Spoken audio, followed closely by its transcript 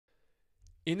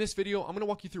In this video, I'm going to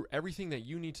walk you through everything that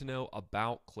you need to know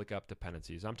about ClickUp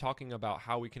dependencies. I'm talking about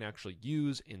how we can actually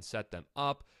use and set them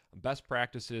up, best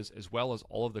practices, as well as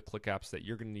all of the ClickApps that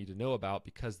you're going to need to know about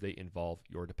because they involve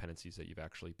your dependencies that you've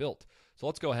actually built. So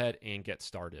let's go ahead and get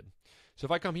started. So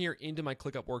if I come here into my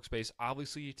ClickUp workspace,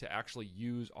 obviously to actually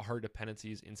use our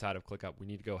dependencies inside of ClickUp, we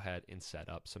need to go ahead and set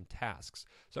up some tasks.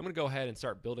 So I'm going to go ahead and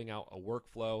start building out a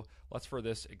workflow. Let's, for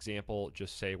this example,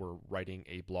 just say we're writing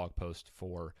a blog post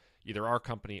for either our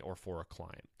company or for a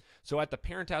client. So at the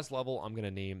parent task level, I'm going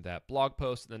to name that blog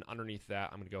post. And then underneath that,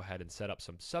 I'm going to go ahead and set up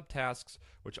some subtasks,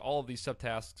 which all of these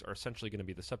subtasks are essentially going to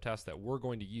be the subtasks that we're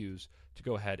going to use to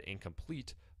go ahead and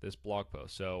complete this blog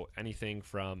post. So anything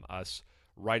from us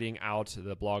writing out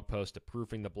the blog post, to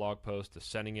proofing the blog post, to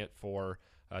sending it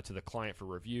to the client for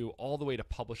review, all the way to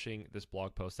publishing this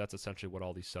blog post. That's essentially what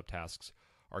all these subtasks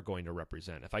are going to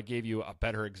represent. If I gave you a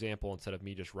better example, instead of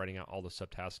me just writing out all the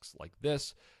subtasks like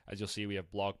this, as you'll see, we have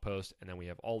blog post, and then we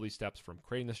have all these steps from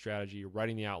creating the strategy,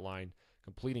 writing the outline,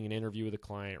 completing an interview with the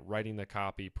client, writing the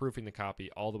copy, proofing the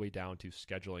copy, all the way down to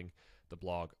scheduling the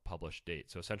blog publish date.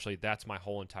 So essentially, that's my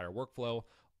whole entire workflow.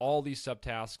 All these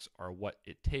subtasks are what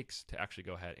it takes to actually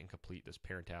go ahead and complete this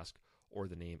parent task or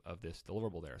the name of this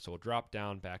deliverable there. So we'll drop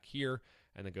down back here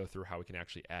and then go through how we can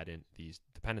actually add in these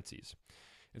dependencies.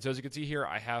 And so as you can see here,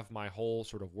 I have my whole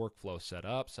sort of workflow set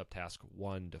up, subtask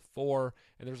 1 to 4,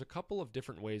 and there's a couple of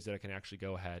different ways that I can actually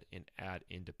go ahead and add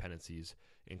in dependencies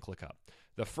in ClickUp.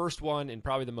 The first one, and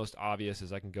probably the most obvious,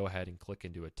 is I can go ahead and click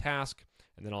into a task,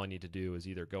 and then all I need to do is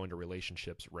either go into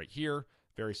relationships right here,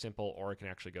 very simple, or I can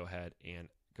actually go ahead and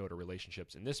go to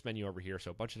relationships in this menu over here. So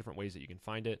a bunch of different ways that you can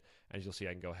find it. As you'll see,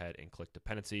 I can go ahead and click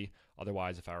dependency.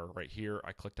 Otherwise, if I were right here,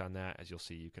 I clicked on that. As you'll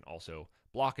see, you can also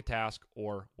block a task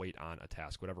or wait on a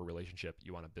task, whatever relationship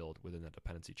you want to build within that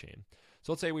dependency chain.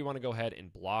 So let's say we want to go ahead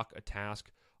and block a task.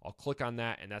 I'll click on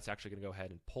that, and that's actually going to go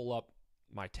ahead and pull up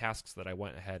my tasks that I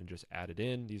went ahead and just added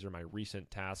in. These are my recent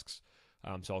tasks.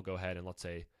 So I'll go ahead and let's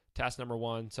say task number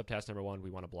 1, subtask number 1, we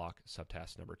want to block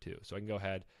subtask number 2. So I can go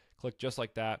ahead, click just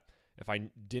like that. If I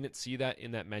didn't see that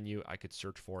in that menu, I could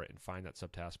search for it and find that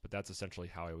subtask, but that's essentially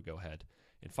how I would go ahead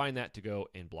and find that to go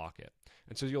and block it.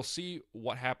 And so you'll see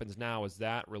what happens now is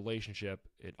that relationship,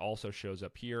 it also shows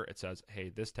up here. It says, hey,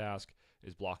 this task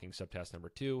is blocking subtask number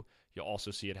 2. You'll also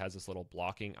see it has this little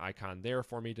blocking icon there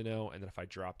for me to know. And then if I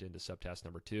dropped into subtask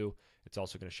number 2, it's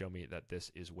also going to show me that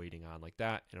this is waiting on like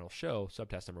that. And it'll show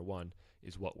subtask number 1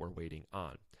 is what we're waiting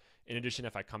on. In addition,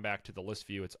 if I come back to the list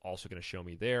view, it's also going to show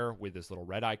me there with this little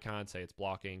red icon, say it's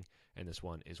blocking, and this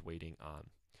one is waiting on.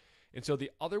 And so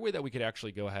the other way that we could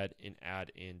actually go ahead and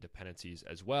add in dependencies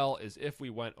as well is if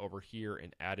we went over here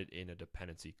and added in a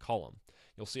dependency column.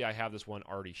 You'll see I have this one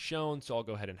already shown, so I'll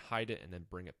go ahead and hide it and then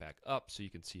bring it back up so you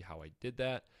can see how I did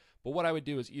that. But what I would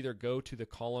do is either go to the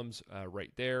columns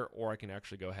right there, or I can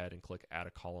actually go ahead and click add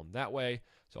a column that way.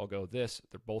 So I'll go this,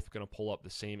 they're both going to pull up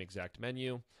the same exact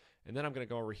menu. And then I'm going to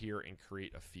go over here and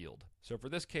create a field. So for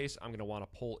this case, I'm going to want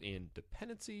to pull in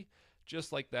dependency,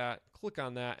 just like that. Click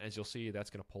on that, and as you'll see,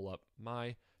 that's going to pull up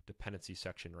my dependency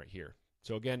section right here.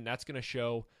 So again, that's going to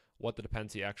show what the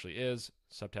dependency actually is.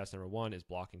 Subtask number 1 is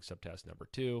blocking subtask number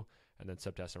 2, and then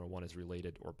subtask number 1 is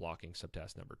related or blocking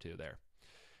subtask number 2 there.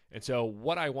 And so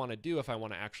what I want to do, if I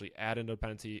want to actually add in a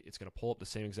dependency, it's going to pull up the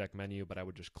same exact menu, but I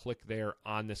would just click there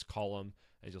on this column.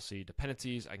 As you'll see,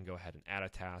 dependencies, I can go ahead and add a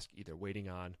task, either waiting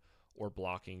on or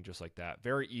blocking, just like that.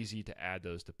 Very easy to add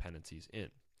those dependencies in.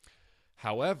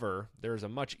 However, there's a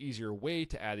much easier way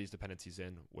to add these dependencies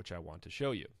in, which I want to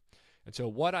show you. And so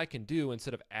what I can do,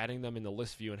 instead of adding them in the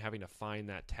list view and having to find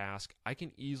that task, I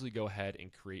can easily go ahead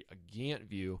and create a Gantt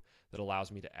view that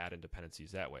allows me to add in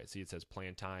dependencies that way. See, it says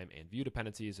plan time and view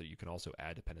dependencies, so you can also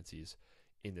add dependencies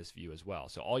in this view as well.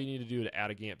 So all you need to do to add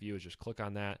a Gantt view is just click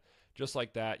on that. Just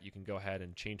like that, you can go ahead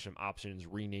and change some options,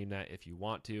 rename that if you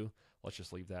want to. Let's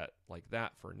just leave that like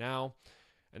that for now.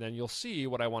 And then you'll see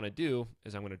what I want to do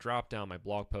is I'm going to drop down my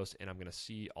blog post and I'm going to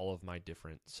see all of my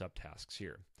different subtasks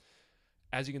here.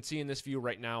 As you can see in this view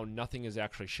right now, nothing is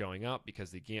actually showing up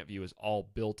because the Gantt view is all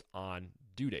built on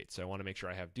due dates. So I want to make sure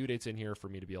I have due dates in here for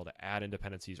me to be able to add in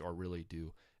dependencies or really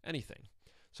do anything.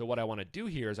 So what I want to do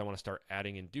here is I want to start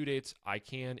adding in due dates. I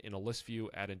can, in a list view,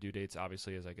 add in due dates.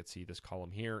 Obviously, as I could see this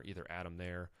column here, either add them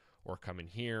there or come in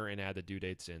here and add the due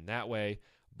dates in that way.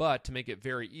 But to make it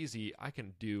very easy, I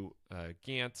can do a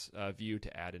Gantt view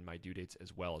to add in my due dates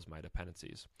as well as my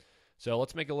dependencies. So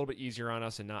let's make it a little bit easier on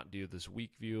us and not do this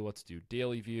week view. Let's do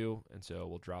daily view. And so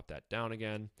we'll drop that down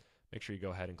again. Make sure you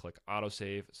go ahead and click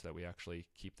autosave so that we actually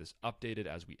keep this updated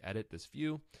as we edit this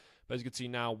view. But as you can see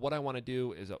now, what I want to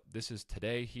do is, this is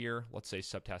today here. Let's say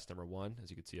subtask number 1. As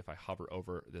you can see, if I hover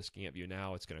over this Gantt view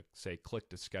now, it's going to say click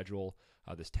to schedule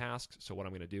this task. So what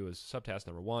I'm going to do is subtask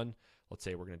number 1. Let's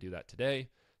say we're going to do that today.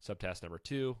 Subtask number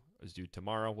 2 is due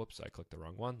tomorrow. Whoops, I clicked the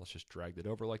wrong one. Let's just drag that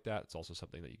over like that. It's also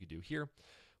something that you could do here.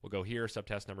 We'll go here,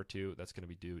 subtask number 2, that's going to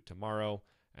be due tomorrow.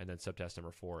 And then subtask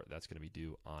number 4, that's going to be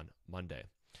due on Monday.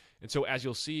 And so as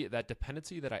you'll see, that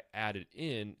dependency that I added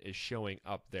in is showing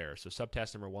up there. So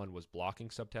subtask number 1 was blocking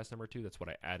subtask number 2. That's what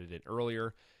I added in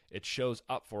earlier. It shows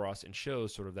up for us and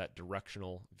shows sort of that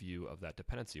directional view of that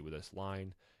dependency with this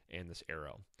line and this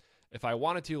arrow. If I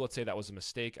wanted to, let's say that was a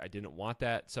mistake, I didn't want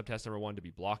that subtask number 1 to be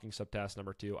blocking subtask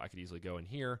number 2, I could easily go in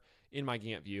here in my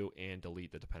Gantt view and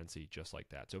delete the dependency just like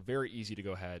that. So very easy to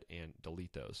go ahead and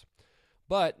delete those.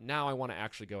 But now I want to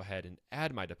actually go ahead and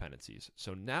add my dependencies.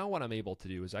 So now what I'm able to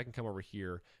do is I can come over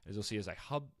here, as you'll see as I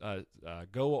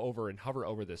go over and hover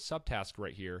over this subtask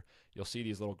right here, you'll see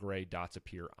these little gray dots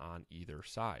appear on either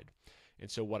side. And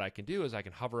so what I can do is I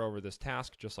can hover over this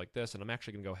task just like this, and I'm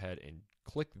actually going to go ahead and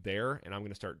click there, and I'm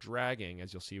going to start dragging.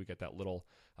 As you'll see, we get that little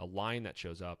line that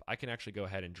shows up. I can actually go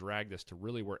ahead and drag this to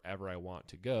really wherever I want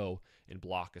to go and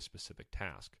block a specific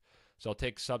task. So I'll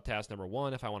take subtask number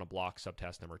 1. If I want to block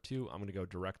subtask number 2, I'm going to go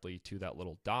directly to that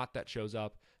little dot that shows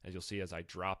up. As you'll see, as I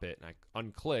drop it and I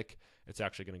unclick, it's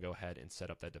actually going to go ahead and set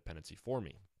up that dependency for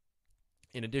me.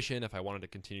 In addition, if I wanted to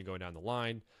continue going down the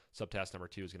line, subtask number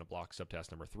 2 is going to block subtask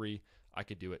number 3. I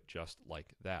could do it just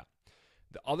like that.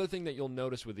 The other thing that you'll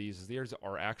notice with these is these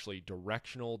are actually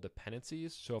directional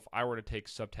dependencies. So if I were to take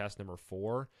subtask number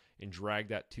 4 and drag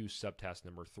that to subtask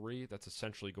number 3, that's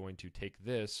essentially going to take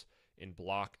this and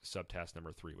block subtask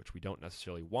number 3, which we don't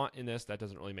necessarily want in this. That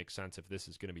doesn't really make sense if this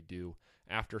is going to be due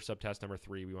after subtask number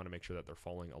 3. We want to make sure that they're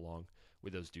following along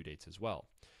with those due dates as well.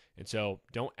 And so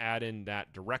don't add in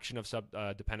that direction of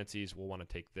dependencies. We'll want to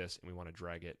take this and we want to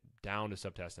drag it down to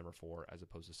subtask number 4 as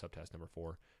opposed to subtask number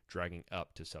 4 dragging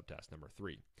up to subtask number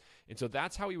 3. And so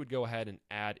that's how we would go ahead and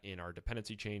add in our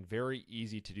dependency chain. Very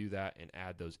easy to do that and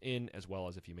add those in, as well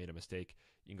as if you made a mistake,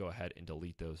 you can go ahead and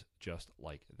delete those just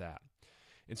like that.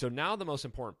 And so now the most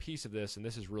important piece of this, and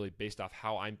this is really based off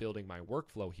how I'm building my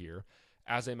workflow here,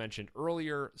 as I mentioned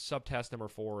earlier, subtask number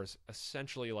 4 is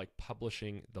essentially like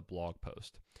publishing the blog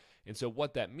post. And so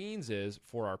what that means is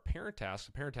for our parent task,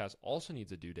 the parent task also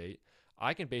needs a due date.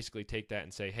 I can basically take that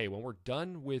and say, hey, when we're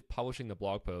done with publishing the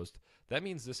blog post, that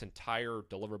means this entire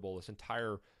deliverable, this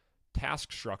entire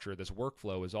task structure, this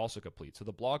workflow is also complete. So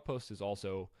the blog post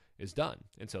is done.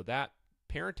 And so that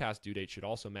parent task due date should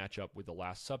also match up with the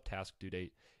last subtask due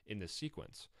date in this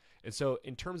sequence. And so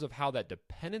in terms of how that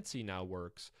dependency now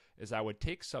works is I would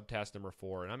take subtask number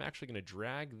 4 and I'm actually going to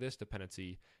drag this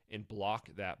dependency and block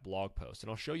that blog post. And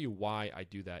I'll show you why I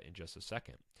do that in just a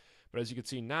second. But as you can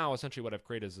see now, essentially what I've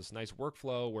created is this nice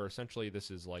workflow where essentially this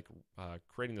is like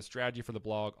creating the strategy for the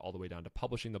blog all the way down to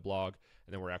publishing the blog.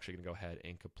 And then we're actually going to go ahead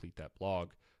and complete that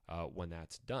blog when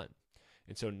that's done.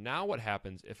 And so now what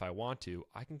happens if I want to,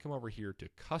 I can come over here to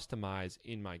customize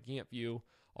in my Gantt view.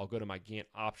 I'll go to my Gantt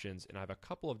options and I have a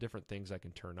couple of different things I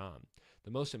can turn on.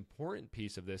 The most important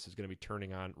piece of this is going to be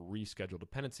turning on reschedule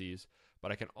dependencies,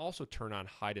 but I can also turn on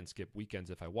hide and skip weekends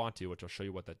if I want to, which I'll show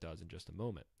you what that does in just a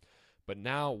moment. But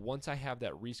now once I have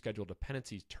that reschedule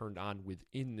dependencies turned on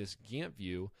within this Gantt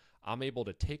view, I'm able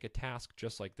to take a task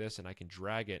just like this and I can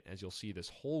drag it. As you'll see, this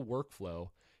whole workflow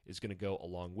is going to go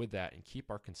along with that and keep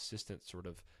our consistent sort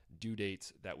of due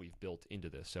dates that we've built into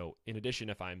this. So in addition,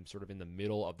 if I'm sort of in the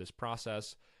middle of this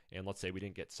process and let's say we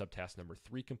didn't get subtask number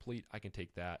 3 complete, I can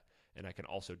take that and I can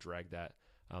also drag that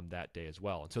that day as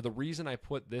well. And so the reason I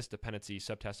put this dependency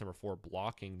subtask number 4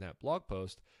 blocking that blog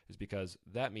post is because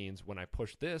that means when I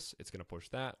push this, it's going to push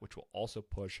that, which will also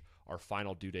push our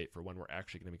final due date for when we're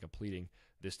actually going to be completing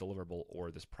this deliverable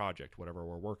or this project, whatever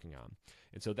we're working on.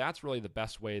 And so that's really the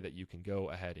best way that you can go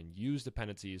ahead and use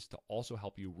dependencies to also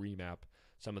help you remap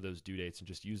some of those due dates and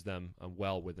just use them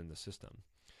well within the system.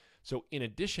 So in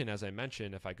addition, as I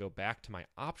mentioned, if I go back to my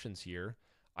options here,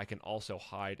 I can also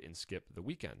hide and skip the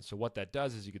weekends. So what that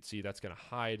does is you can see that's going to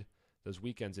hide those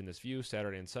weekends in this view,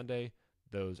 Saturday and Sunday.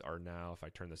 Those are now, if I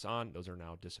turn this on, those are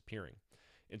now disappearing.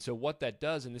 And so what that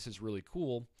does, and this is really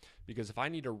cool, because if I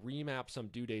need to remap some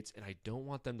due dates and I don't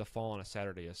want them to fall on a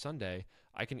Saturday or Sunday,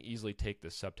 I can easily take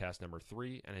this subtask number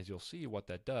 3, and as you'll see, what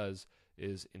that does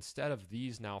is instead of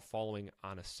these now following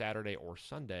on a Saturday or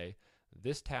Sunday,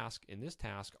 this task and this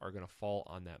task are going to fall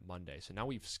on that Monday. So now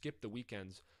we've skipped the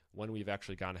weekends when we've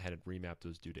actually gone ahead and remapped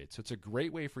those due dates. So it's a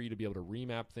great way for you to be able to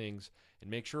remap things and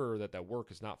make sure that that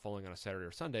work is not falling on a Saturday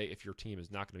or Sunday if your team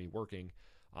is not going to be working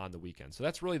on the weekend. So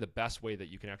that's really the best way that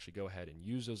you can actually go ahead and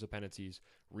use those dependencies,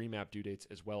 remap due dates,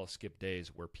 as well as skip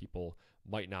days where people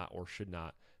might not or should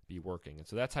not be working. And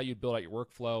so that's how you build out your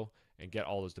workflow and get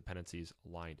all those dependencies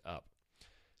lined up.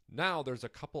 Now there's a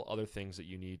couple other things that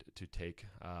you need to take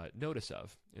notice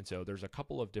of. And so there's a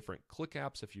couple of different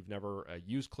ClickApps. If you've never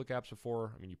used ClickApps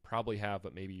before, I mean, you probably have,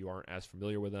 but maybe you aren't as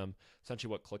familiar with them. Essentially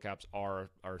what ClickApps are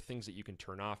things that you can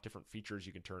turn off, different features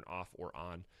you can turn off or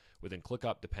on within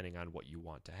ClickUp depending on what you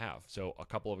want to have. So a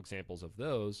couple of examples of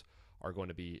those are going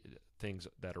to be things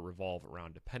that revolve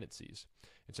around dependencies.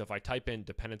 And so if I type in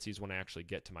dependencies when I actually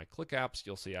get to my ClickApps,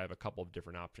 you'll see I have a couple of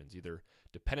different options, either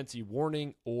dependency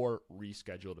warning or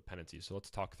reschedule dependencies. So let's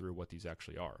talk through what these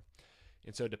actually are.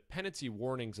 And so dependency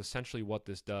warnings, essentially what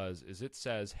this does is it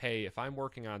says, hey, if I'm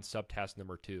working on subtask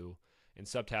number 2 and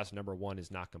subtask number 1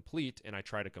 is not complete and I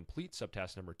try to complete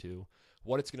subtask number 2,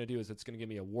 what it's going to do is it's going to give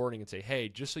me a warning and say, hey,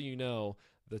 just so you know,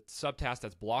 the subtask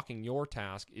that's blocking your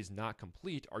task is not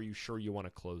complete. Are you sure you want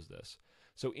to close this?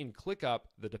 So in ClickUp,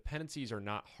 the dependencies are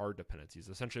not hard dependencies.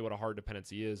 Essentially what a hard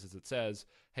dependency is it says,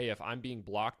 hey, if I'm being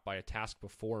blocked by a task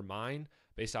before mine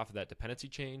based off of that dependency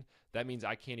chain, that means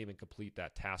I can't even complete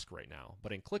that task right now.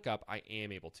 But in ClickUp, I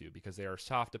am able to because they are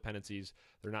soft dependencies.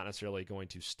 They're not necessarily going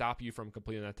to stop you from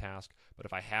completing that task. But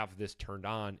if I have this turned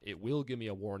on, it will give me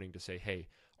a warning to say, hey,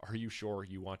 are you sure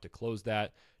you want to close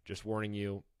that? Just warning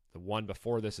you, the one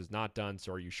before this is not done,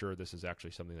 so are you sure this is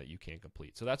actually something that you can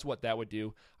complete? So that's what that would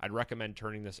do. I'd recommend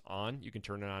turning this on. You can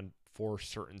turn it on for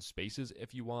certain spaces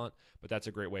if you want, but that's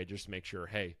a great way just to make sure,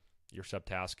 hey, your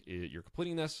subtask, you're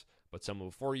completing this, but someone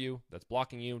before you that's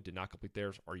blocking you did not complete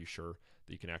theirs. Are you sure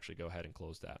that you can actually go ahead and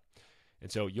close that? And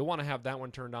so you'll want to have that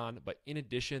one turned on, but in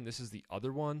addition, this is the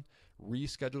other one,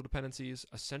 reschedule dependencies.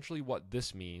 Essentially what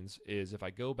this means is if I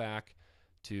go back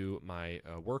to my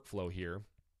workflow here,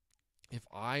 if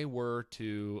I were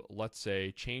to, let's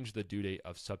say, change the due date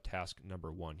of subtask number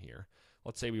 1 here,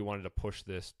 let's say we wanted to push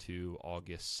this to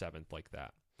August 7th like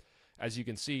that. As you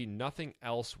can see, nothing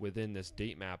else within this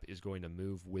date map is going to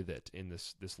move with it in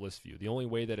this list view. The only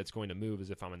way that it's going to move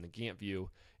is if I'm in the Gantt view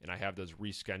and I have those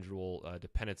reschedule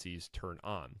dependencies turned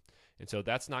on. And so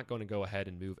that's not going to go ahead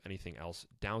and move anything else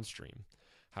downstream.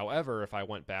 However, if I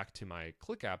went back to my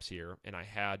ClickApps here and I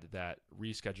had that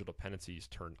reschedule dependencies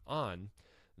turned on,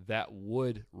 that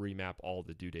would remap all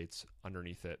the due dates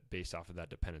underneath it based off of that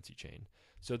dependency chain.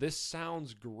 So this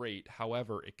sounds great.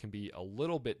 However, it can be a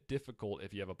little bit difficult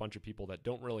if you have a bunch of people that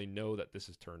don't really know that this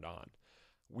is turned on.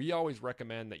 We always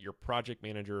recommend that your project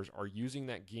managers are using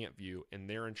that Gantt view and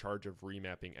they're in charge of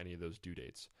remapping any of those due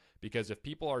dates. Because if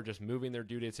people are just moving their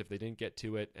due dates if they didn't get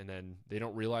to it and then they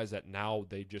don't realize that now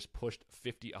they just pushed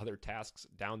 50 other tasks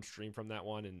downstream from that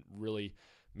one and really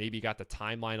maybe got the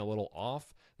timeline a little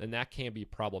off, then that can be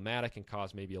problematic and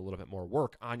cause maybe a little bit more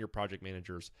work on your project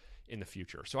managers in the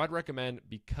future. So I'd recommend,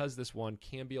 because this one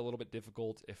can be a little bit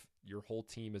difficult if your whole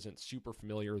team isn't super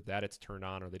familiar that it's turned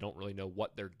on or they don't really know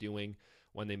what they're doing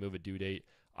when they move a due date,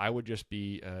 I would just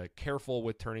be careful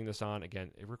with turning this on.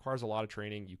 Again, it requires a lot of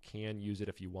training. You can use it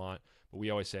if you want, but we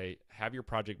always say have your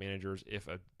project managers, if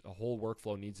a whole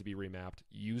workflow needs to be remapped,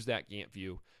 use that Gantt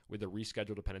view with the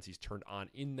reschedule dependencies turned on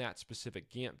in that specific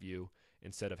Gantt view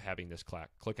instead of having this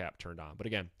ClickApp turned on. But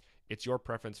again, it's your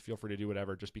preference. Feel free to do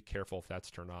whatever. Just be careful if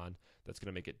that's turned on. That's going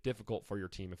to make it difficult for your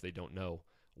team if they don't know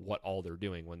what all they're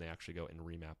doing when they actually go and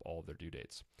remap all of their due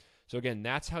dates. So again,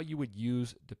 that's how you would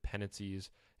use dependencies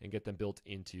and get them built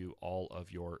into all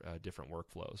of your different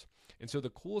workflows. And so the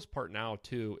coolest part now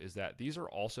too is that these are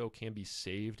also can be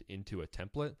saved into a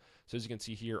template. So as you can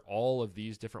see here, all of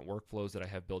these different workflows that I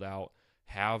have built out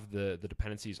have the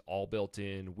dependencies all built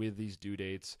in with these due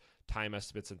dates, time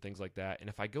estimates, and things like that. And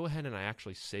if I go ahead and I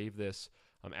actually save this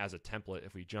as a template,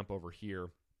 if we jump over here,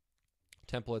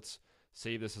 templates,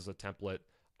 save this as a template,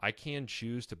 I can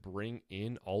choose to bring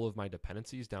in all of my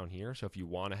dependencies down here. So if you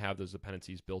want to have those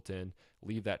dependencies built in,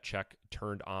 leave that check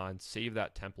turned on, save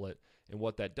that template. And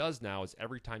what that does now is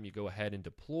every time you go ahead and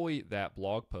deploy that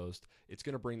blog post, it's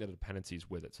going to bring the dependencies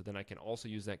with it. So then I can also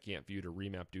use that Gantt view to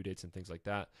remap due dates and things like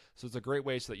that. So it's a great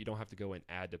way so that you don't have to go and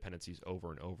add dependencies over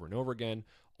and over and over again.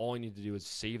 All you need to do is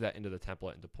save that into the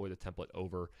template and deploy the template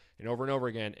over and over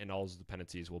again, and all those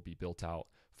dependencies will be built out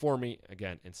for me,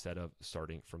 again, instead of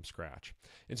starting from scratch.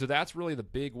 And so that's really the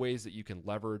big ways that you can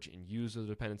leverage and use those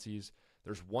dependencies.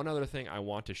 There's one other thing I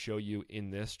want to show you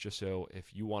in this, just so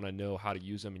if you want to know how to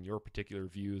use them in your particular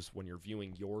views when you're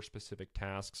viewing your specific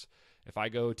tasks. If I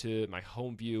go to my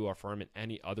home view or if I'm in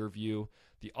any other view,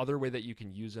 the other way that you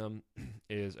can use them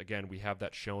is, again, we have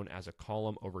that shown as a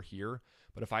column over here.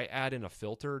 But if I add in a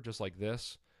filter just like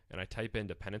this and I type in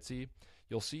dependency,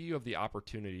 you'll see you have the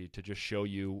opportunity to just show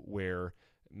you where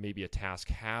maybe a task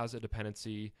has a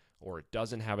dependency or it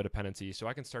doesn't have a dependency. So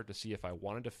I can start to see if I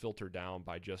wanted to filter down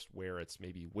by just where it's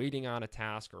maybe waiting on a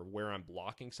task or where I'm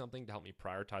blocking something to help me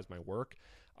prioritize my work,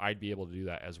 I'd be able to do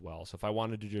that as well. So if I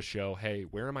wanted to just show, hey,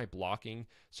 where am I blocking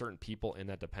certain people in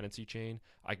that dependency chain,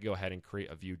 I could go ahead and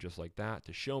create a view just like that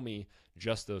to show me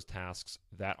just those tasks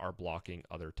that are blocking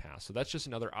other tasks. So that's just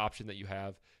another option that you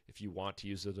have if you want to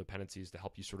use the dependencies to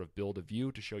help you sort of build a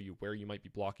view to show you where you might be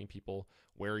blocking people,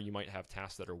 where you might have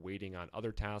tasks that are waiting on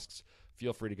other tasks.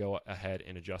 Feel free to go ahead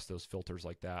and adjust those filters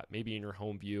like that, maybe in your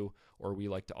home view, or we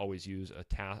like to always use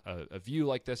a view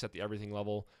like this at the everything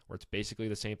level where it's basically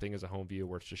the same thing as a home view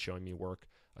where it's just showing me work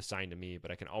assigned to me,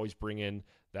 but I can always bring in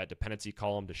that dependency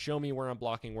column to show me where I'm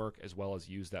blocking work, as well as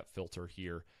use that filter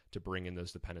here to bring in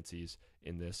those dependencies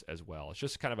in this as well. It's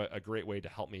just kind of a great way to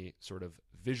help me sort of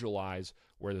visualize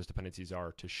where those dependencies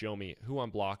are to show me who I'm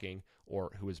blocking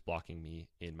or who is blocking me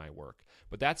in my work.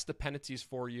 But that's dependencies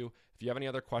for you. If you have any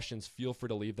other questions, feel free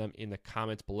to leave them in the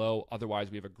comments below. Otherwise,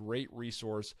 we have a great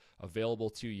resource available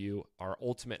to you, our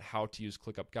ultimate how to use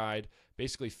ClickUp guide,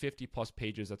 basically 50 plus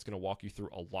pages that's going to walk you through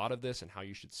a lot of this and how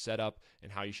you should set up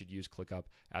and how you should use ClickUp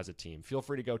as a team. Feel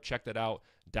free to go check that out,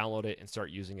 download it, and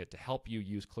start using it to help you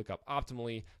use ClickUp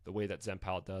optimally the way that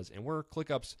ZenPilot does. And we're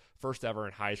ClickUp's first ever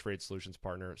and highest rated solutions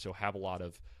partner, so have a lot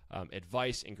of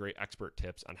advice and great expert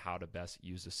tips on how to best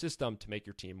use the system to make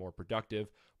your team more productive,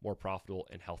 more profitable,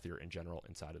 and healthier in general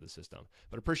inside of the system.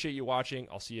 But appreciate you watching.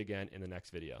 I'll see you again in the next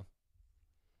video.